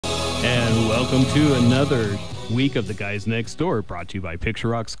Welcome to another week of The Guys Next Door, brought to you by Picture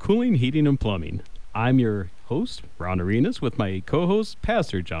Rocks Cooling, Heating, and Plumbing. I'm your host, Ron Arenas, with my co-host,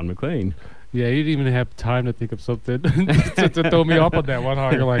 Pastor John McLean. Yeah, you didn't even have time to think of something to throw me off on that one. Huh?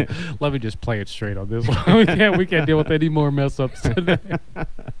 You're like, let me just play it straight on this one. we can't deal with any more mess ups today.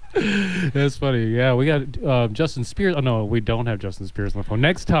 That's funny. Yeah, we got Justin Spears. Oh no, we don't have Justin Spears on the phone.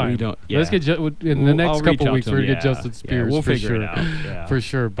 Next time, We don't. Yeah. let's get in the next I'll reach couple out weeks. to We're him. gonna get Yeah. Justin Spears. We'll for figure sure. it out. Yeah. For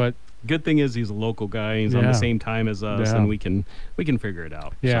sure. But Good thing is he's a local guy. He's on the same time as us, Yeah. and we can figure it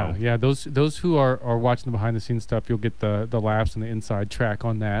out. yeah, So, yeah. Those who are watching the behind the scenes stuff, you'll get the laughs and the inside track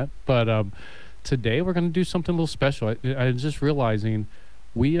on that. But today we're gonna do something a little special. I'm just realizing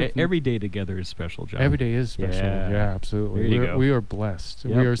we have every day together is special, John. Every day is special. Yeah. Yeah, absolutely. There you go. We are blessed.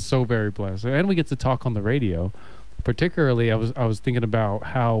 Yep. We are so very blessed, and we get to talk on the radio. Particularly, I was thinking about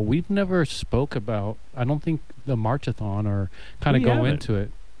how we've never spoke about. I don't think the Marchathon or kind of We go haven't. into it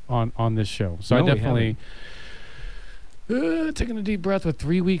on this show. So No, I we definitely taking a deep breath with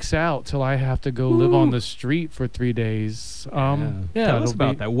 3 weeks out till I have to go live on the street for 3 days. Yeah, Tell us it'll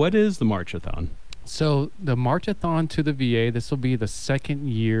about be- that. What is the Marchathon? So the Marchathon to the VA, this will be the second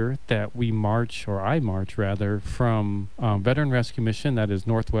year that we march, or I march rather, from Veteran Rescue Mission, that is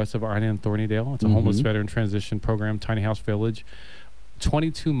northwest of Arden and Thornydale. It's a homeless Mhm. veteran transition program, tiny house village,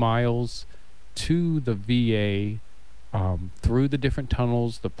 22 miles to the VA, through the different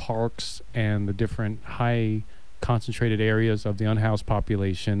tunnels, the parks, and the different high concentrated areas of the unhoused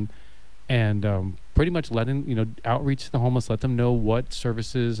population, and pretty much outreach to the homeless, let them know what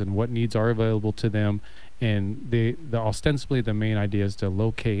services and what needs are available to them. And the ostensibly the main idea is to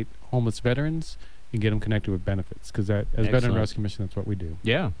locate homeless veterans and get them connected with benefits, because that as Veteran Excellent. Rescue Mission, that's what we do.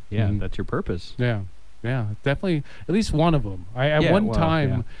 Yeah, Mhm. that's your purpose. Yeah, definitely at least one of them. At Yeah, one well,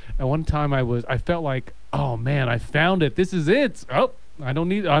 time I felt like, oh man, I found it. This is it. Oh,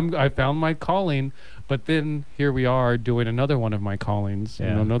 I found my calling. But then here we are doing another one of my callings,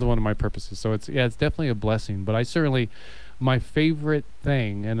 Yeah. another one of my purposes. So it's definitely a blessing. But my favorite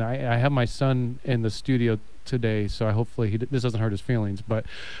thing, and I have my son in the studio today, so hopefully this doesn't hurt his feelings. But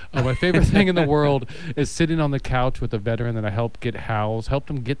my favorite thing in the world is sitting on the couch with a veteran that I helped get housed, helped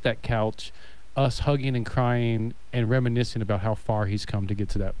him get that couch, us hugging and crying and reminiscing about how far he's come to get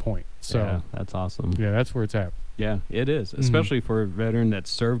to that point. So Yeah, that's awesome. yeah, that's where it's at. Yeah, it is, especially for a veteran that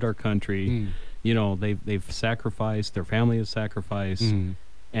served our country. Mm. You know, they've sacrificed, their family has sacrificed, Mm.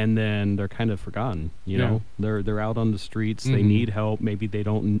 and then they're kind of forgotten. You Yeah. know, they're out on the streets. They Mhm. need help. Maybe they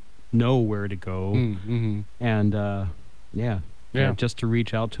don't know where to go, Mm. and Yeah. just to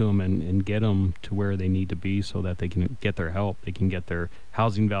reach out to them and get them to where they need to be, so that they can get their help. They can get their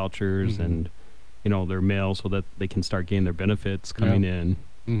housing vouchers Mhm. and their mail, so that they can start getting their benefits coming in.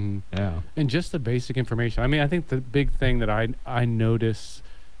 Mm. Yeah. And just the basic information. I mean, I think the big thing that I notice,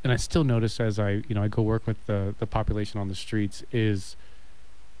 and I still notice as I go work with the population on the streets, is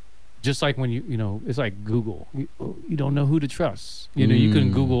just like when it's like Google. You don't know who to trust. You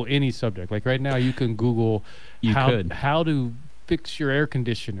can Google any subject. Like right now, you can Google how to fix your air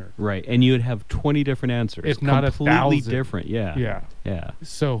conditioner. Right, and you would have 20 different answers, If not completely 1,000. different. Yeah.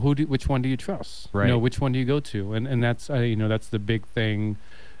 So which one do you trust? Right. Which one do you go to? And that's that's the big thing.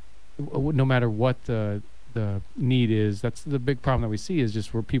 No matter what the need is, that's the big problem that we see, is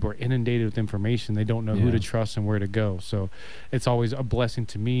just where people are inundated with information. They don't know who Yeah. to trust and where to go. So it's always a blessing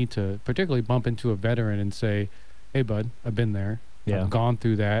to me to particularly bump into a veteran and say, hey bud, I've been there. Yeah. I've gone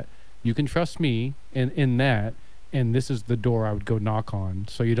through that. You can trust me in that. And this is the door I would go knock on.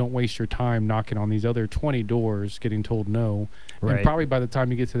 So you don't waste your time knocking on these other 20 doors, getting told no. Right. And probably by the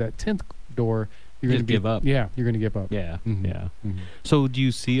time you get to that 10th door, you're Just going to give up. Yeah, you're going to give up. Yeah. Mhm. Yeah. Mhm. So do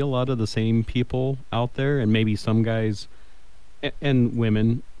you see a lot of the same people out there, and maybe some guys and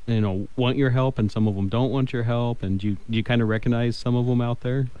women, want your help, and some of them don't want your help, and do you kind of recognize some of them out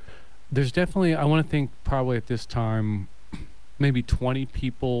there? There's definitely, I want to think probably at this time, maybe 20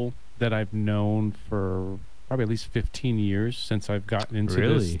 people that I've known for probably at least 15 years since I've gotten into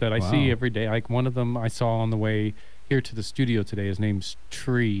Really? this, that I Wow. see every day. Like one of them I saw on the way here to the studio today. His name's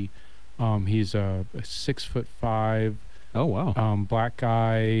Tree. He's a 6'5", Oh, wow. black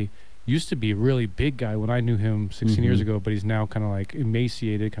guy. Used to be a really big guy when I knew him 16 years Mhm. ago, but he's now kind of like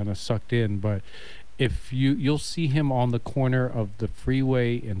emaciated, kind of sucked in. But if you'll see him on the corner of the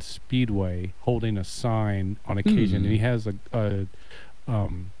freeway and Speedway holding a sign on occasion, and he has a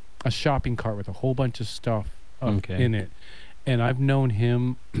shopping cart with a whole bunch of stuff Okay. in it. And I've known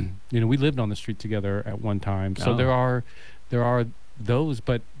him. We lived on the street together at one time, so Oh. there are those.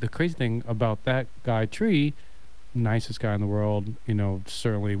 But the crazy thing about that guy Tree, nicest guy in the world,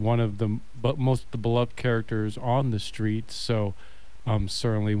 certainly one of the most the beloved characters on the street. So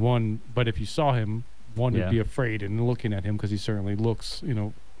certainly one. But if you saw him, one would Yeah. be afraid and looking at him because he certainly looks,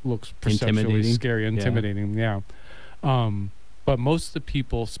 looks perceptually Intimidating? scary, Yeah. intimidating. Yeah. But most of the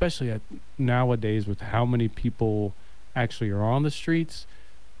people, especially nowadays, with how many people actually are on the streets,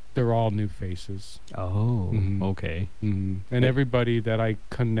 they're all new faces. Oh, Mhm. okay. And Hey. everybody that I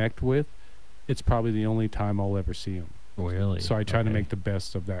connect with, it's probably the only time I'll ever see them. Really? So I try to Okay. make the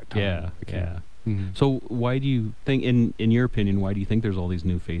best of that time. Yeah, if I can. yeah. Mhm. So why do you think, in your opinion, why do you think there's all these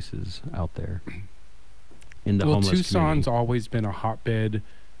new faces out there in the Well, homeless Tucson's community? always been a hotbed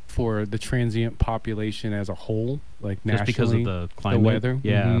for the transient population as a whole, like Just nationally. because of the climate? weather?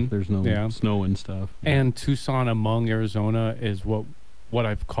 Yeah, Mhm. there's no Yeah. snow and stuff. And Tucson among Arizona is what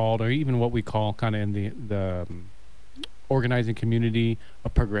I've called, or even what we call kind of in the organizing community, a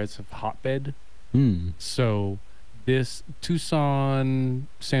progressive hotbed. So this Tucson,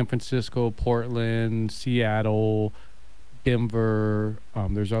 San Francisco, Portland, Seattle, Denver,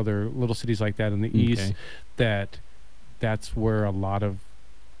 there's other little cities like that in the east that's where a lot of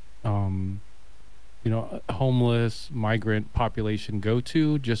homeless migrant population go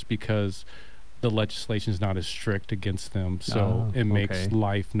to, just because the legislation is not as strict against them, so Oh, it makes okay.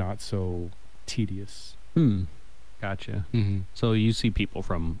 life not so tedious. Gotcha. Mm-hmm. So you see people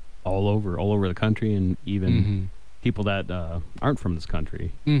from all over the country, and even people that aren't from this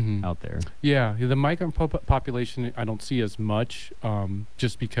country Mm-hmm. out there. Yeah, the migrant population I don't see as much,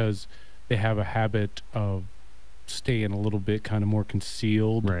 just because they have a habit of staying a little bit kind of more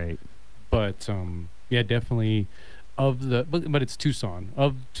concealed. Right. But yeah, definitely but it's Tucson.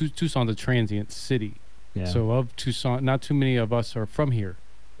 Tucson's a transient city. Yeah. So of Tucson, not too many of us are from here.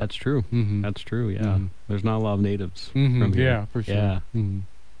 that's true. Mm-hmm. That's true. Yeah. Mhm. There's not a lot of natives Mm-hmm. from here. Yeah, for sure. Yeah. Mm-hmm.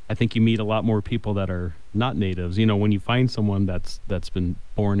 I think you meet a lot more people that are not natives. When you find someone that's been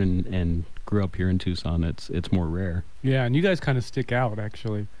born and grew up here in Tucson, it's more rare. Yeah, and you guys kind of stick out,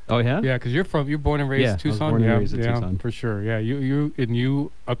 actually. Oh yeah? Yeah, because you're born and raised Yeah, I in was Tucson. born and yeah, raised in yeah, Tucson. for sure. Yeah,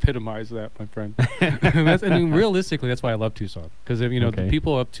 you epitomize that, my friend. Realistically, that's why I love Tucson, because the Okay.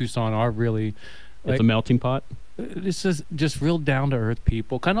 people of Tucson are really, It's a melting pot. it's just real down to earth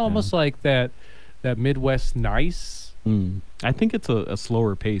people, kind of almost like that Midwest nice. I think it's a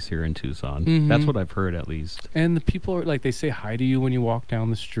slower pace here in Tucson. That's Mhm. what I've heard, at least. And the people are like, they say hi to you when you walk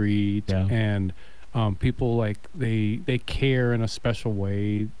down the street. Yeah. And people like they care in a special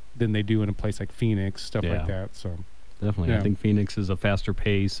way than they do in a place like Phoenix, stuff Yeah. like that. So Definitely. I Yeah. think Phoenix is a faster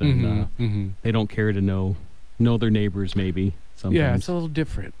pace, and they don't care to know their neighbors, maybe, sometimes. yeah, it's a little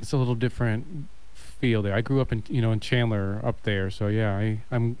different. It's a little different feel there. I grew up in Chandler up there, so yeah,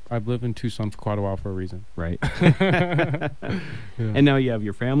 I've lived in Tucson for quite a while for a reason. Right. Yeah. And now you have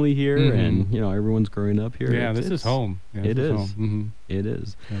your family here, Mhm. and, everyone's growing up here. Yeah, It's- this is it's- home. Yeah, it this is. home. It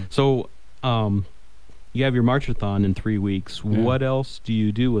is. Yeah. So, you have your marchathon in 3 weeks. Yeah. What else do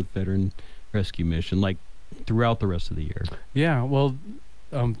you do with Veteran Rescue Mission, like throughout the rest of the year? Yeah, well,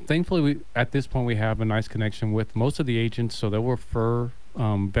 thankfully, at this point, we have a nice connection with most of the agents, so they'll refer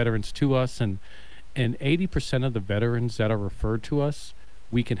veterans to us, and 80% of the veterans that are referred to us,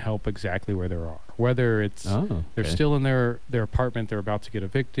 we can help exactly where they are. Whether it's Oh, they're okay. still in their apartment, they're about to get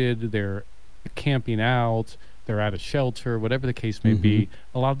evicted, they're camping out, they're at a shelter, whatever the case may be.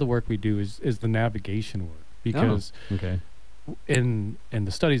 A lot of the work we do is the navigation work, because Okay. in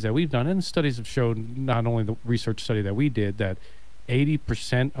the studies that we've done, and studies have shown, not only the research study that we did, that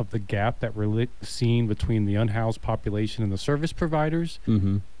 80% of the gap that we're seeing between the unhoused population and the service providers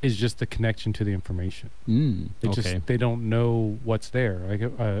Mm-hmm. is just the connection to the information. They Okay. just they don't know what's there. Like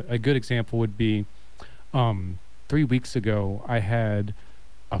a good example would be 3 weeks ago, I had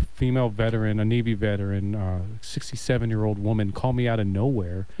a female veteran, a Navy veteran, 67-year-old woman call me out of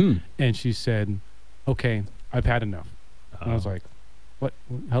nowhere, and she said, "Okay, I've had enough." And I was like, "What?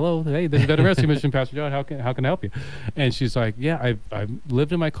 Hello, hey, this is Veteran Rescue Mission, Pastor John. How can I help you?" And she's like, "Yeah, I've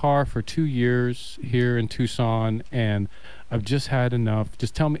lived in my car for 2 years here in Tucson, and I've just had enough.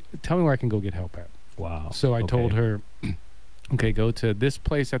 Just tell me where I can go get help at." Wow. So I told Okay. her, "Okay, go to this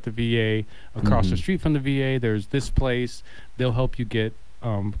place at the VA. Across the Mhm. street from the VA, there's this place. They'll help you get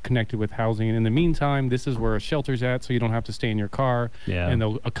connected with housing. And in the meantime, this is where a shelter's at, so you don't have to stay in your car. Yeah. And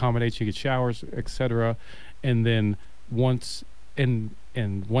they'll accommodate you, get showers, etc. And then once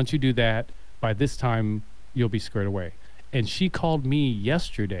you do that, by this time you'll be squared away." And she called me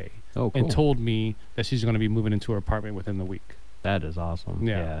yesterday Oh, cool. and told me that she's going to be moving into her apartment within the week. That is awesome.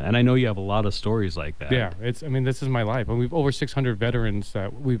 Yeah. And I know you have a lot of stories like that. Yeah, this is my life. And we've over 600 veterans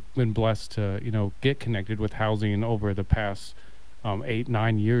that we've been blessed to, get connected with housing over the past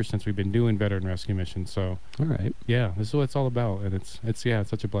 8-9 years since we've been doing Veteran Rescue Mission. So All right. yeah, this is what it's all about, and it's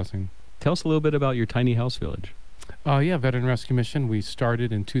such a blessing. Tell us a little bit about your tiny house village. Yeah, Veteran Rescue Mission. We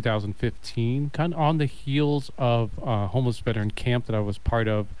started in 2015, kind of on the heels of homeless veteran camp that I was part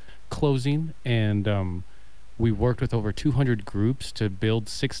of closing, and we worked with over 200 groups to build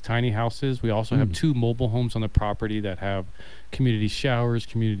 6 tiny houses. We also have 2 mobile homes on the property that have community showers,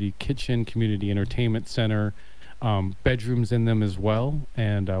 community kitchen, community entertainment center, bedrooms in them as well.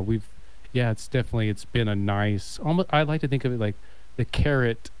 And it's been a nice, almost, I like to think of it like the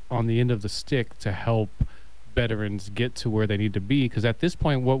carrot on the end of the stick to help veterans get to where they need to be, because at this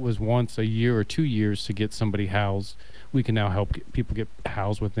point, what was once a year or 2 years to get somebody housed, we can now help people get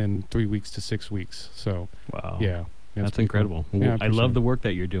housed within 3 weeks to 6 weeks. So Wow. yeah, That's incredible. Cool. Yeah, I love the work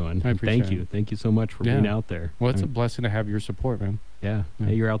that you're doing. I appreciate Thank you. it. Thank you so much for being out there. Well, it's a blessing to have your support, man. Yeah. Yeah.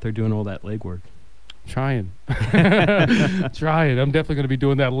 Hey, you're out there doing all that legwork. Trying. Trying. I'm definitely going to be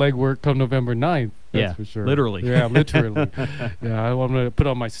doing that legwork come November 9th. That's for sure. Literally. Yeah, literally. Yeah, I'm going to put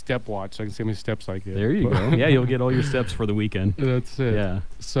on my step watch so I can see how many steps I get. There you go. Yeah, you'll get all your steps for the weekend. That's it. Yeah.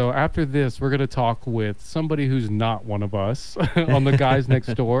 So after this, we're going to talk with somebody who's not one of us on the Guys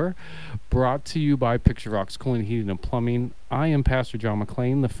Next Door, brought to you by Picture Rocks Cooling, Heating, and Plumbing. I am Pastor John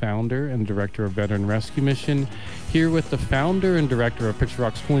McLean, the founder and director of Veteran Rescue Mission, here with the founder and director of Picture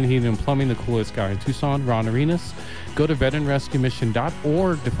Rocks Cooling, Heating, and Plumbing, the coolest guy in Tucson, Ron Arenas. Go to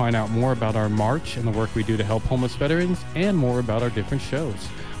veteranrescuemission.org to find out more about our march and the work we do to help homeless veterans, and more about our different shows.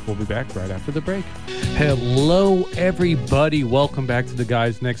 We'll be back right after the break. Hello, everybody. Welcome back to the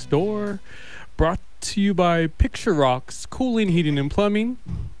Guys Next Door, brought to you by Picture Rocks Cooling, Heating, and Plumbing.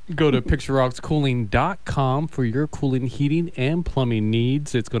 Go to picturerockscooling.com for your cooling, heating, and plumbing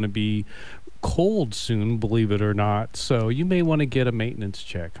needs. It's going to be cold soon, believe it or not. So you may want to get a maintenance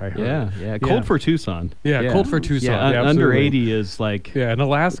check, I heard. Yeah. Cold for Tucson. Yeah, cold for Tucson. Yeah, under 80 is like... Yeah, in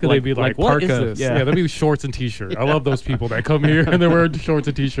Alaska, they'd be like, what parka. is this? Yeah, they'd be shorts and T-shirt. I love those people that come here and they're wearing shorts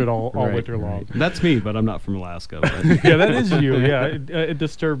and T-shirt all winter long. That's me, but I'm not from Alaska. But. Yeah, that is you. Yeah, it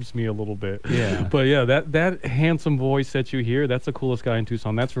disturbs me a little bit. Yeah. But yeah, that handsome voice that you hear, that's the coolest guy in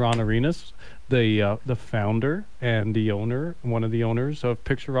Tucson. That's Ron Arenas, the founder and the owner, one of the owners of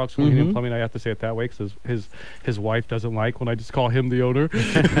Picture Rocks Cooling and Plumbing. I have to say it that way because his wife doesn't like when I just call him the owner.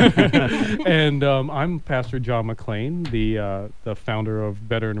 And I'm Pastor John McLean, the founder of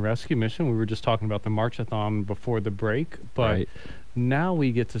Veteran Rescue Mission. We were just talking about the Marchathon before the break, but now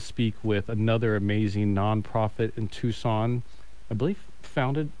we get to speak with another amazing nonprofit in Tucson, I believe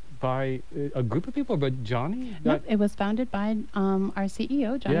founded by a group of people, but Johnny? Nope, it was founded by our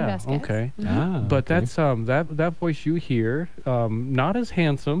CEO, Johnny Vasquez. Okay. Mm-hmm. But that's that voice you hear, not as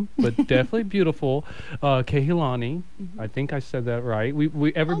handsome, but definitely beautiful. Kehilani, I think I said that right.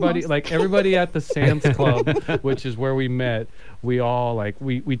 We everybody Almost. like everybody at the Sands Club, which is where we met. We all like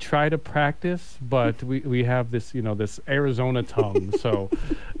we try to practice, but we have this this Arizona tongue, so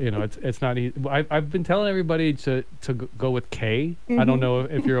it's not easy. I've been telling everybody to go with K. I don't know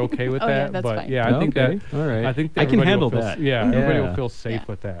if you're okay with that, yeah, that's but fine. yeah, I think that. All right. I think I can everybody handle will feel, that. Yeah, everybody Yeah. will feel safe Yeah.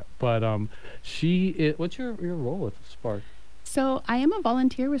 with that. But what's your role with Spark? So I am a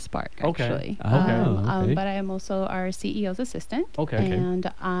volunteer with Spark, Okay. actually. Okay. But I am also our CEO's assistant. Okay. And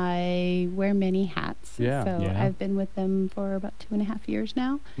I wear many hats. Yeah. So Yeah. I've been with them for about 2.5 years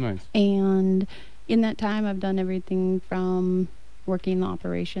now. Nice. And in that time, I've done everything from working the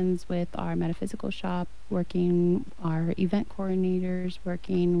operations with our metaphysical shop, working our event coordinators,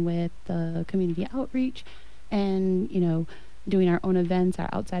 working with the community outreach, and, doing our own events, our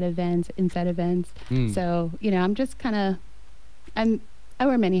outside events, inside events. So, I'm just kind of, I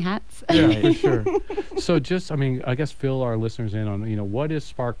wear many hats. Yeah, for sure. So I guess fill our listeners in on, what is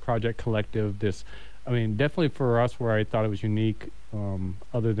Spark Project Collective? Definitely for us where I thought it was unique,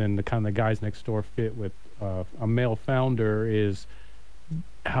 other than the kind of the Guys Next Door fit with a male founder, is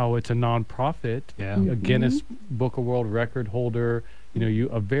how it's a nonprofit, Yeah. a Guinness Book of World Record holder,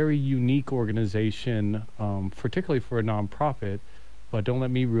 a very unique organization, particularly for a nonprofit. But don't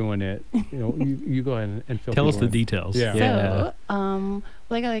let me ruin it. You go ahead and fill. Tell us people the in. details. Yeah. So,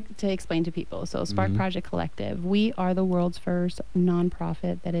 like I like to explain to people. So, Spark Mhm. Project Collective, we are the world's first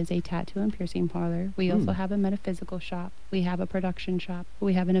nonprofit that is a tattoo and piercing parlor. We also have a metaphysical shop. We have a production shop.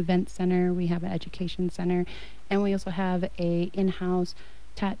 We have an event center. We have an education center, and we also have a in-house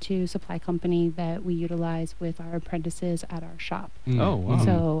tattoo supply company that we utilize with our apprentices at our shop. Oh, wow.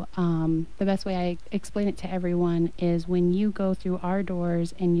 So the best way I explain it to everyone is when you go through our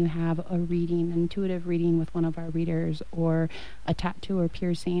doors and you have a reading, an intuitive reading with one of our readers, or a tattoo or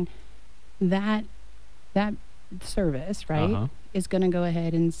piercing, that service, right, Uh-huh. is going to go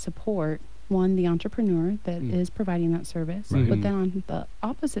ahead and support, one, the entrepreneur that is providing that service. Right. But then on the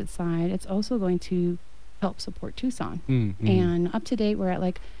opposite side, it's also going to help support Tucson. Mm-hmm. And up to date, we're at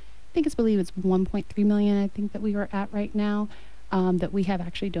like think it's believe it's 1.3 million. I think that we are at right now. That we have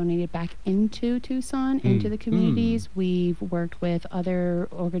actually donated back into Tucson, into the communities. We've worked with other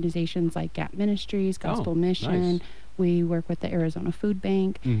organizations like Gap Ministries, Gospel Mission. Nice. We work with the Arizona Food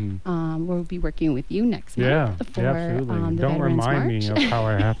Bank. Mm-hmm. We'll be working with you next Yeah, month for absolutely. the Don't Veterans remind March. me of how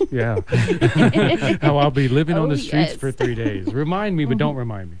I have, how I'll be living on Oh, the streets yes. for 3 days. Remind me, but don't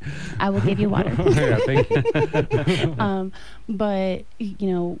remind me. I will give you water. Yeah, thank you. But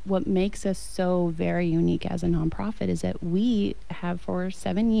what makes us so very unique as a nonprofit is that we have for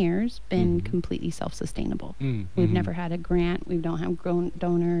 7 years been completely self-sustainable. We've never had a grant. We don't have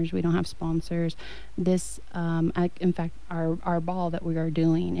donors. We don't have sponsors. This, in fact, our ball that we are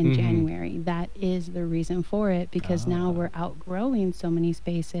doing in January, that is the reason for it, because now we're outgrowing so many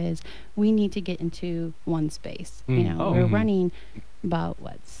spaces. We need to get into one space. We're running about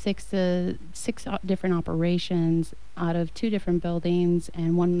six different operations out of 2 different buildings,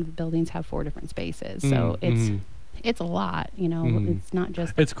 and one of the buildings have 4 different spaces. So it's a lot. It's not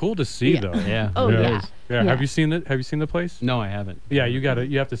just. It's cool to see, though. Yeah. Oh, It yeah. is. Yeah. Have you seen it? Have you seen the place? No, I haven't. Yeah,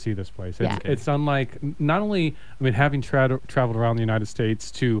 you have to see this place. It's, Yeah. it's unlike, not only, having traveled around the United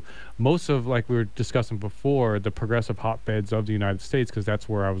States to most of, like we were discussing before, the progressive hotbeds of the United States, because that's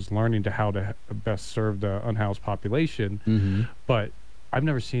where I was learning how to best serve the unhoused population. But I've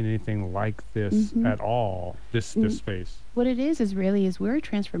never seen anything like this at all, this space. What it is we're a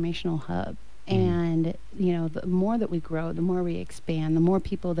transformational hub. And, the more that we grow, the more we expand, the more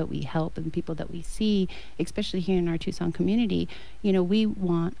people that we help and people that we see, especially here in our Tucson community, we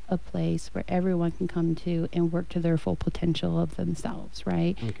want a place where everyone can come to and work to their full potential of themselves,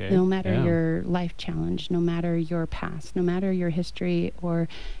 right? Okay. No matter Yeah. your life challenge, no matter your past, no matter your history or,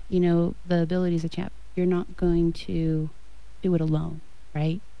 the abilities that you have, you're not going to do it alone,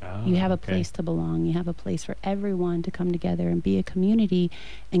 right? You have a place to belong. You have a place for everyone to come together and be a community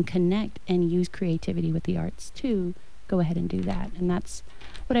and connect and use creativity with the arts to go ahead and do that. And that's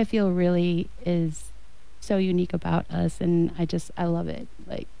what I feel really is so unique about us. And I love it.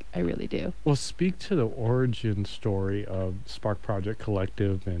 Like, I really do. Well, speak to the origin story of Spark Project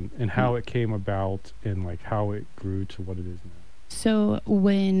Collective and how it came about and like how it grew to what it is now. So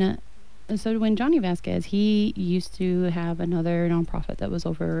when Johnny Vasquez, he used to have another nonprofit that was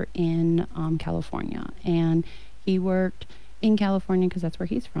over in California, and he worked in California because that's where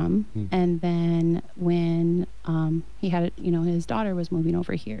he's from. And then when he had, his daughter was moving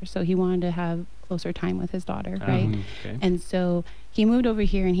over here, so he wanted to have closer time with his daughter, right? Okay. And so he moved over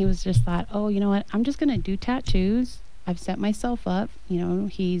here, and he was just thought, oh, you know what? I'm just gonna do tattoos. I've set myself up.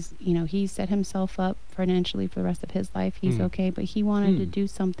 He's set himself up financially for the rest of his life. He's okay, but he wanted to do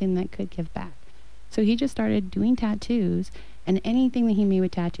something that could give back. So he just started doing tattoos, and anything that he made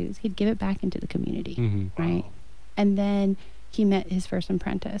with tattoos, he'd give it back into the community, right? Wow. And then he met his first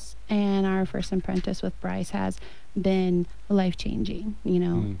apprentice, and our first apprentice with Bryce has been life-changing,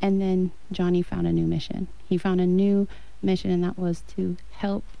 And then Johnny found a new mission. He found a new mission, and that was to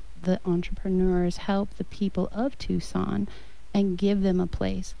help the entrepreneurs, help the people of Tucson, and give them a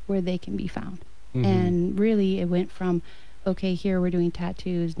place where they can be found. And really, it went from, okay, here we're doing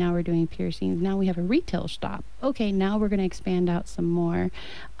tattoos, now we're doing piercings, now we have a retail shop. Okay, now we're going to expand out some more.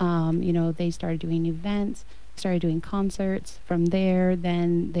 They started doing events, started doing concerts. From there,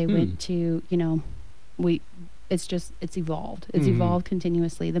 then they went to, it's evolved. It's evolved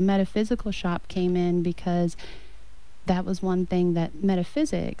continuously. The metaphysical shop came in because that was one thing that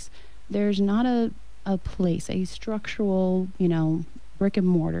metaphysics, there's not a place, a structural, brick and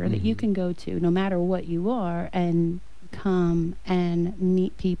mortar that you can go to no matter what you are and come and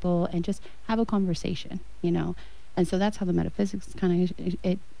meet people and just have a conversation, And so that's how the metaphysics kind of,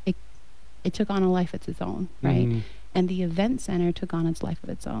 it took on a life of its own, right? And the event center took on its life of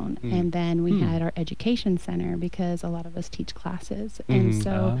its own. And then we had our education center because a lot of us teach classes. And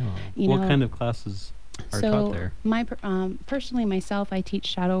so, what kind of classes are taught there? Personally, myself, I teach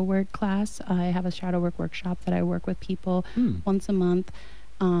shadow work class. I have a shadow work workshop that I work with people once a month.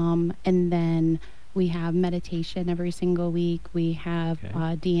 And then we have meditation every single week. We have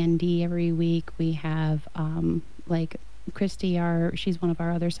D&D every week. We have Christy, she's one of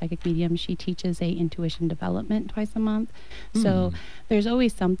our other psychic mediums. She teaches a intuition development twice a month. So there's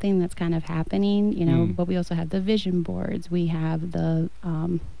always something that's kind of happening, but we also have the vision boards. We have the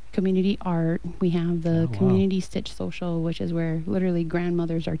community art. We have the community stitch social, which is where literally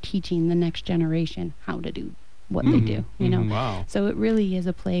grandmothers are teaching the next generation how to do what they do, Wow. So it really is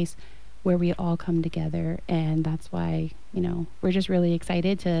a place where we all come together, and that's why, we're just really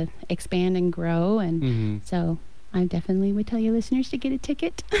excited to expand and grow. And so I definitely would tell your listeners to get a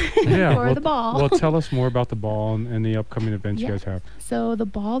ticket Yeah, for the ball. Well, tell us more about the ball and the upcoming events you Yeah. guys have. So the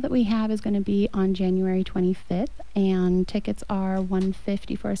ball that we have is going to be on January 25th, and tickets are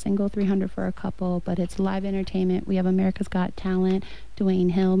 $150 for a single, $300 for a couple. But it's live entertainment. We have America's Got Talent,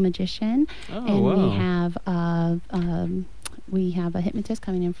 Dwayne Hill, magician, Oh, and wow. we have a hypnotist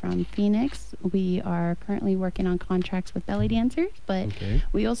coming in from Phoenix. We are currently working on contracts with belly dancers, but Okay.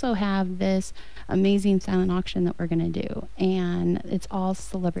 we also have this amazing silent auction that we're going to do, and it's all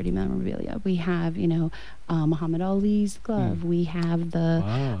celebrity memorabilia. We have, Muhammad Ali's glove. We have the,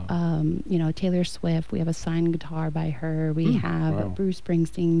 Wow. Taylor Swift. We have a signed guitar by her. We have Wow. Bruce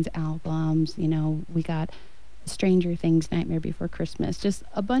Springsteen's albums. We got Stranger Things, Nightmare Before Christmas, just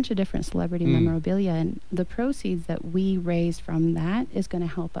a bunch of different celebrity memorabilia. And the proceeds that we raise from that is going to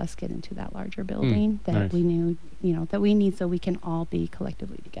help us get into that larger building that Nice. we knew, that we need so we can all be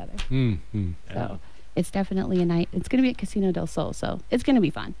collectively together. Mm-hmm. Yeah. So it's definitely a night. It's going to be at Casino del Sol, so it's going to be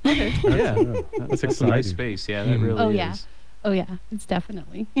fun. Yeah. That's That's a nice exciting. space. Yeah, that Mhm. really Oh, is. yeah. Oh yeah, it's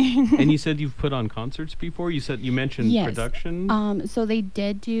definitely. And you said you've put on concerts before? You mentioned Yes. production? So they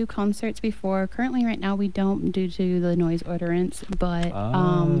did do concerts before. Currently, right now, we don't due to the noise ordinance, but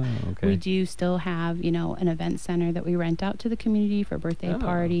Okay. we do still have, an event center that we rent out to the community for birthday Oh.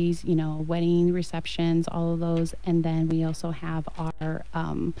 parties, wedding receptions, all of those. And then we also have our,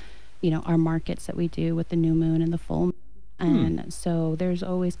 our markets that we do with the new moon and the full moon. And so there's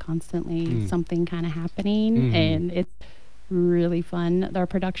always constantly something kind of happening, and it's really fun. Our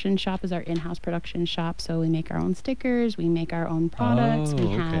production shop is our in-house production shop, so we make our own stickers, we make our own products. We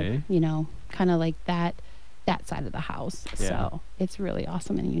have, okay. kind of like that side of the house. Yeah. So it's really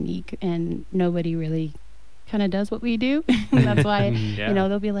awesome and unique, and nobody really kind of does what we do. And that's why Yeah.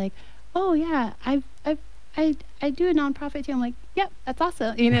 they'll be like, "Oh yeah, I do a nonprofit too." I'm like, "Yep, that's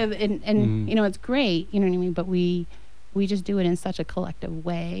awesome." And it's great. You know what I mean? But we just do it in such a collective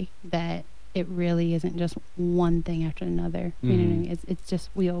way that it really isn't just one thing after another. You know what I mean? It's just,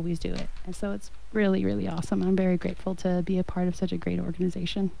 we always do it. And so it's really, really awesome. I'm very grateful to be a part of such a great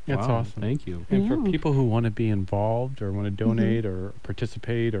organization. That's Wow, awesome. Thank you. And for Yeah. people who want to be involved or want to donate or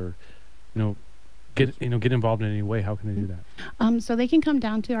participate or, get involved in any way, how can they do that? So they can come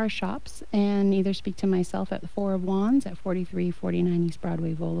down to our shops and either speak to myself at the Four of Wands at 4349 East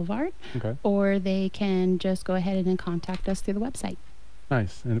Broadway Boulevard, Okay. or they can just go ahead and contact us through the website,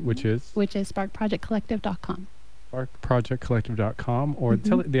 Nice. And which is which is sparkprojectcollective.com. sparkprojectcollective.com, or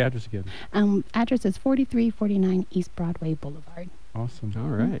tell it the address again. Address is 4349 East Broadway Boulevard. Awesome. All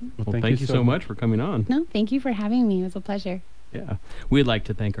right. Well, Well, thank you so much for coming on. No, thank you for having me. It was a pleasure. Yeah. We'd like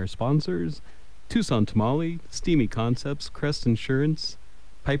to thank our sponsors, Tucson Tamale, Steamy Concepts, Crest Insurance,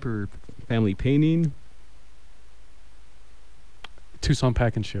 Piper Family Painting, Tucson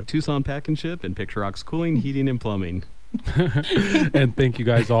Pack and Ship. Tucson Pack and Ship, and Picture Rocks Cooling, Heating, and Plumbing. And thank you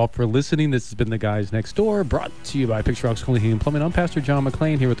guys all for listening. This has been The Guys Next Door, brought to you by Picture Rocks Cooling, Heating, and Plumbing. I'm Pastor John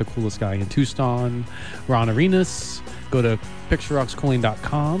McClain here with the coolest guy in Tucson, Ron Arenas. Go to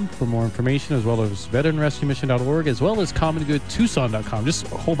picturerockscooling.com for more information, as well as veteranrescuemission.org, as well as commongoodtucson.com. Just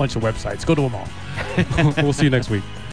a whole bunch of websites. Go to them all. We'll see you next week.